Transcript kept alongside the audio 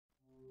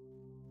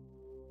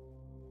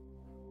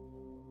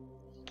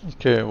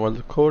Okay, while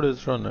the code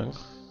is running,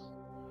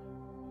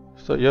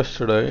 so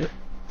yesterday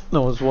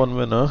there was one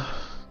winner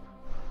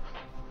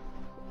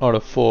out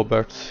of 4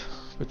 bets,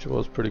 which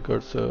was pretty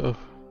good, so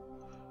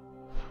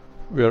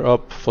we are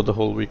up for the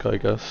whole week, I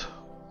guess.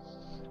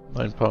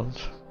 £9.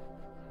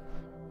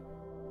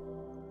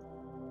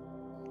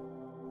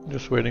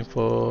 Just waiting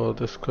for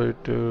this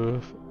code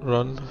to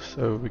run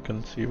so we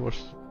can see what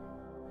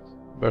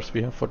bets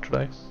we have for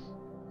today.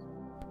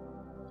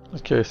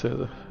 Okay,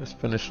 so it's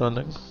finished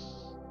running.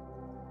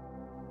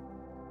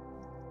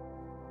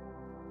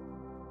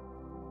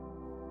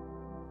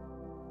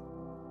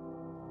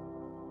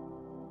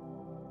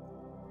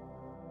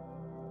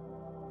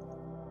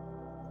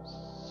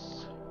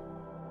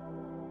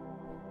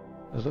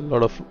 There's a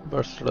lot of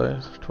bets today,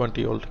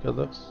 20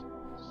 altogether.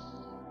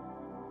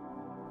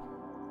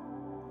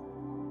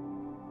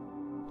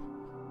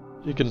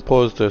 You can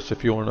pause this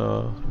if you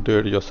wanna do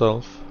it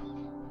yourself.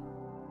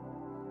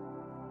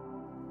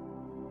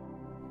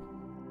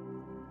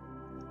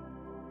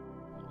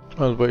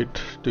 I'll wait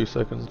 2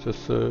 seconds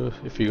just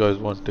if you guys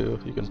want to,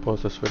 you can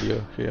pause this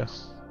video here.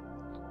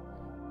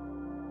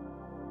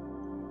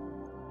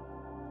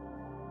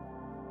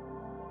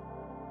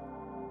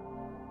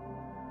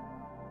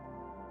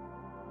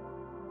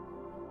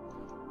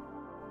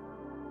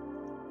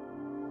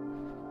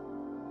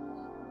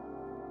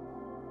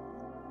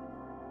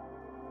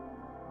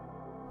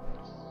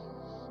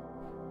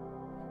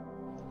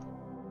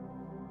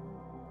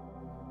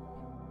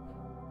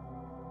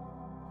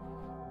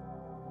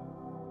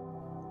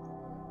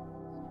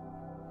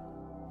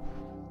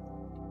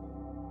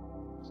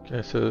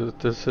 Okay, so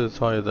this is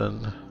higher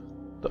than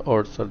the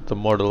odds that the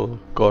model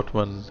got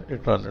when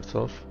it ran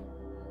itself.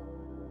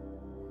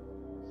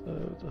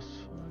 So that's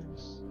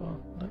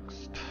fine.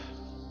 Next.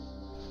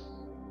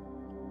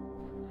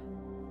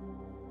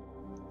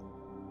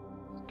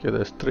 Okay,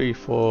 there's 3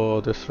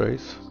 for this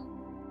race.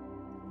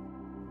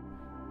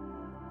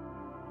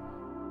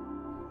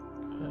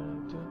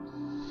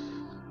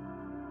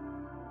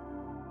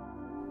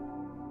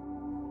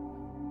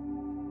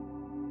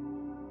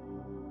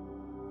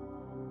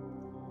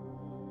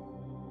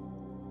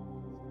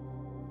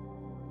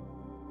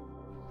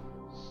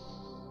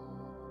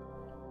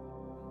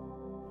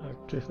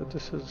 Okay, so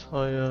this is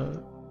higher,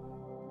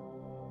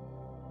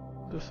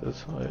 but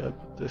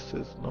this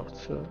is not,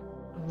 so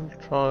I will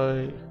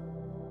try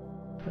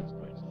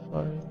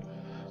 10.5.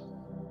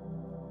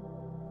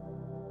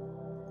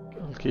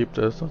 I'll keep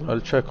this and I'll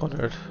check on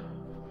it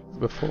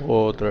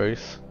before the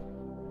race.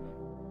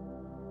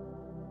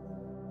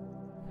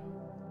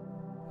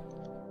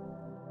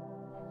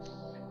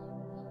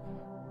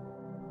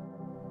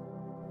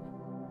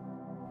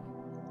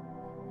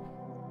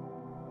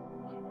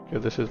 Okay,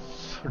 this is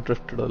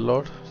drifted a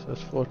lot, so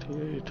that's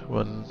 48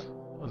 when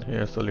on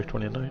here it's only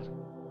 29.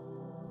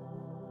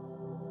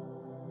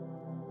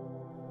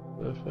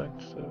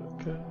 Perfect, so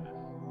okay.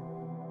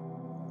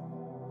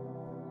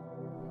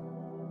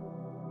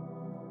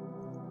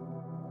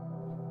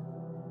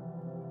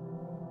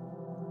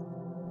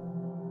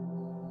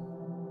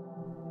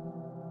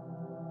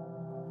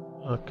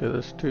 Okay,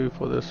 there's 2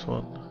 for this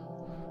one.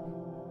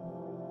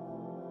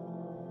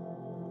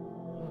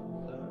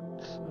 And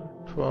that's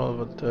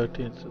 12 and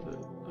 13, so they're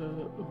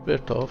a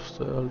bit off,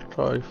 so I'll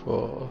try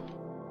for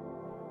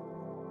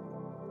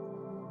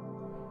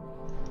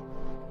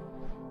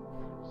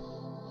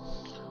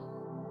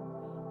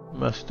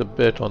messed a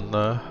bit on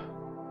there.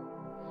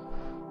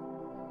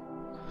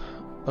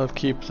 I'll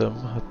keep them,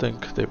 I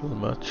think they will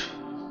match.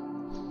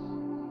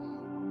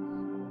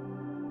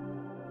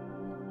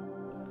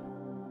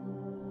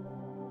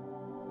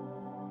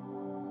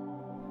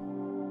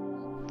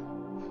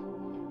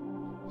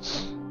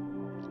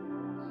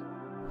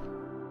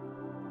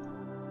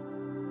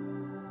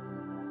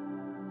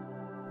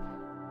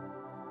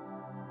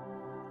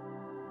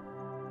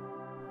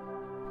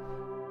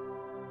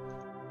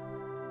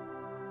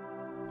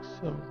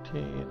 And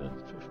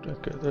 50.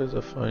 Okay, there's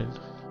a fine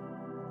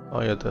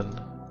higher than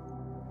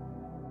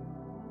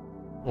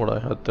what I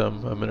had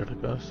them a minute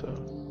ago, so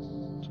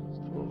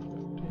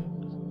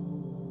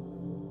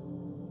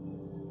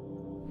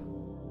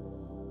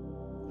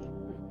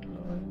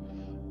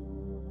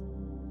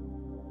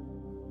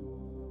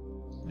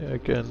 415. Yeah,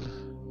 again,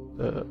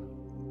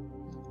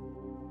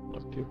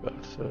 not too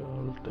bad, so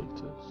I'll take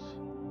this.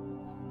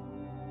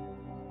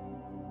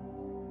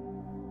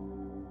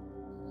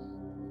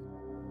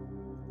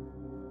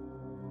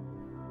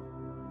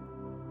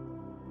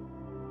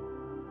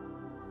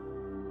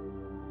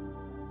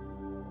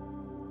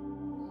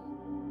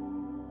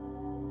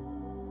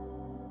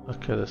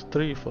 Okay, there's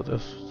 3 for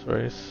this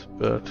race,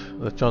 but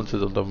the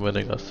chances of them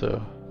winning are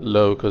so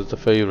low because the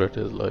favorite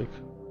is like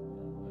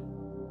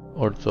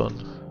odds on.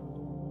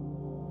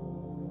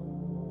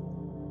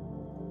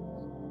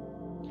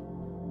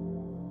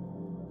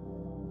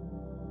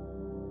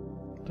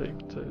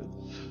 Take this.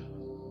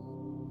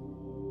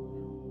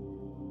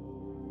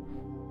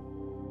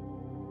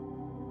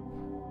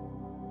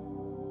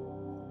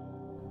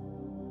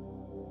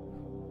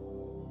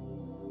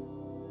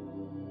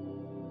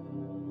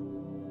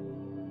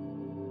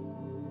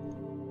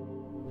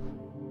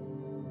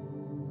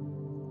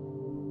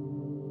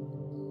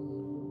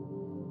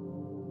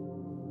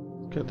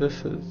 Okay,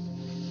 this is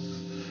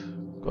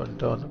gone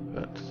down a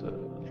bit, so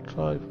I'll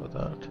try for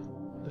that.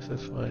 This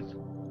is fine.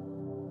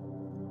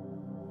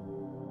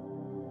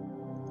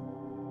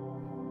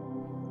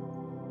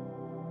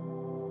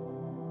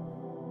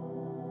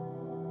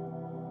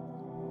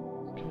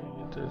 Okay,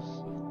 it is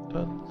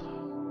done.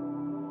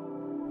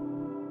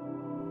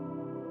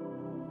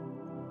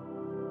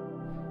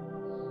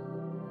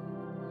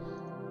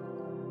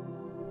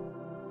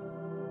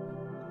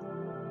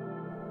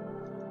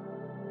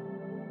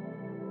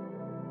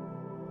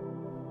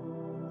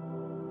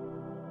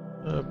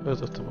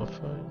 Both of them are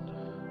fine.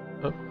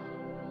 Oh.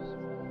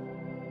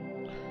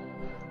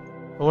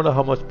 I wonder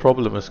how much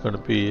problem it's going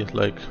to be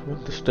like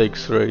when the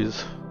stakes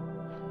raise,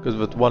 because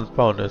with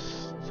 £1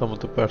 some of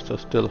the bets are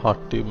still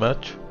hard to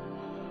match.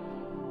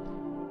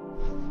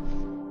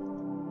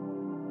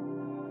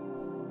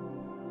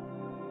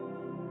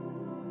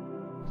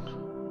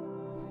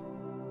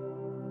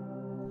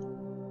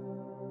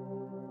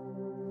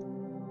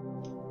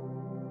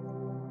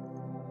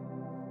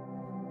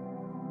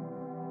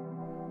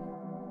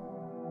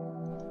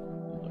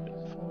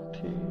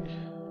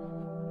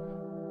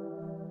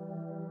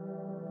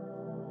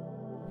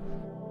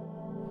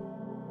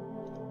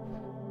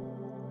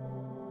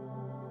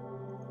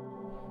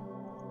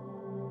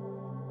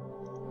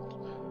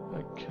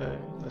 Okay,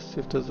 let's see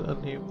if there's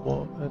any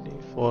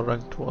 4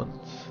 ranked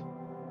ones.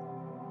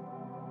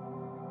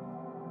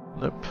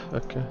 Nope.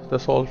 Okay,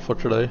 that's all for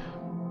today.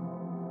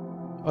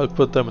 I'll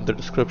put them in the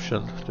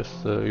description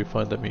just so you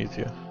find them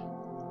easier.